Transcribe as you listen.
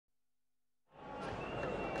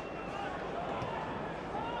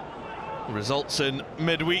Results in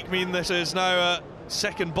midweek mean this is now a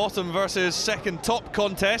second bottom versus second top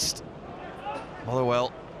contest.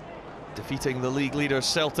 Motherwell defeating the league leaders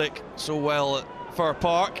Celtic so well at Fir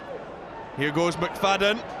Park. Here goes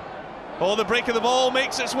McFadden. Oh, the break of the ball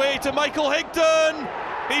makes its way to Michael Higdon.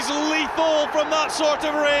 He's lethal from that sort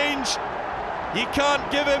of range. You can't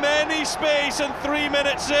give him any space, and 3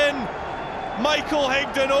 minutes in, Michael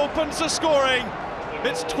Higdon opens the scoring.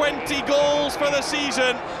 It's 20 goals for the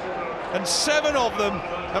season, and 7 of them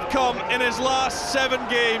have come in his last 7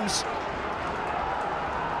 games.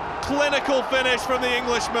 Clinical finish from the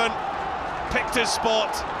Englishman, picked his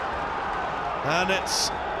spot, and it's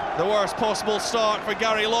the worst possible start for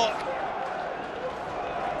Gary Locke.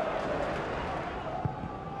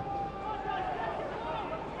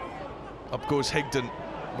 Up goes Higdon,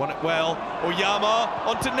 won it well. Oyama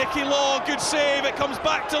onto Nicky Law, good save, it comes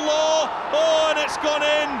back to Law. Oh, and it's gone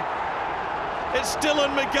in. It's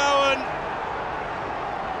Dylan McGowan.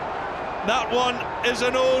 That one is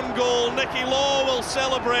an own goal. Nicky Law will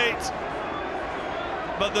celebrate,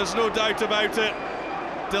 but there's no doubt about it.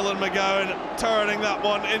 Dylan McGowan turning that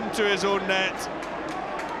one into his own net.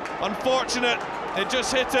 Unfortunate, it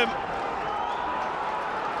just hit him.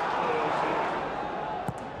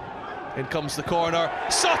 In comes the corner,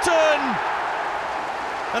 Sutton!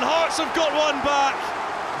 And Hearts have got one back.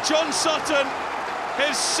 John Sutton,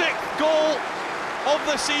 his 6th goal of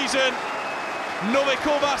the season.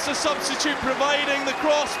 Novikovas, the substitute, providing the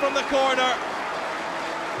cross from the corner.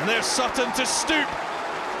 And there's Sutton to stoop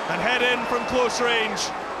and head in from close range.